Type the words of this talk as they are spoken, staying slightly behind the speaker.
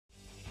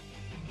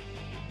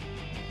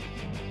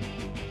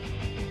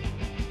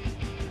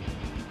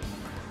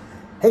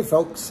Hey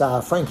folks,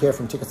 Frank here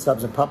from Ticket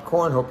Stubs and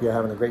Popcorn. Hope you're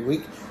having a great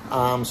week.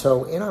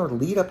 So in our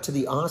lead up to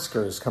the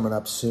Oscars coming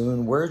up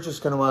soon, we're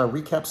just going to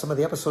recap some of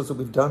the episodes that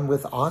we've done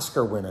with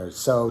Oscar winners.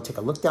 So take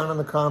a look down in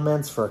the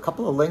comments for a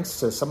couple of links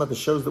to some of the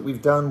shows that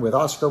we've done with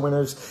Oscar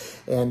winners,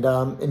 and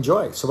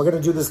enjoy. So we're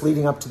going to do this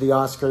leading up to the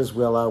Oscars.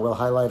 We'll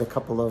highlight a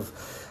couple of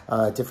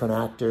different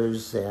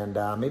actors and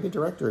maybe a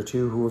director or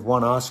two who have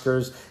won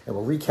Oscars, and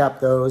we'll recap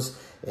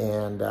those.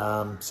 And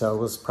so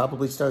we'll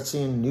probably start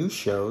seeing new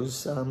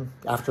shows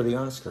after the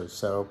Oscars.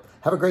 So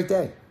have a great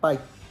day. Bye.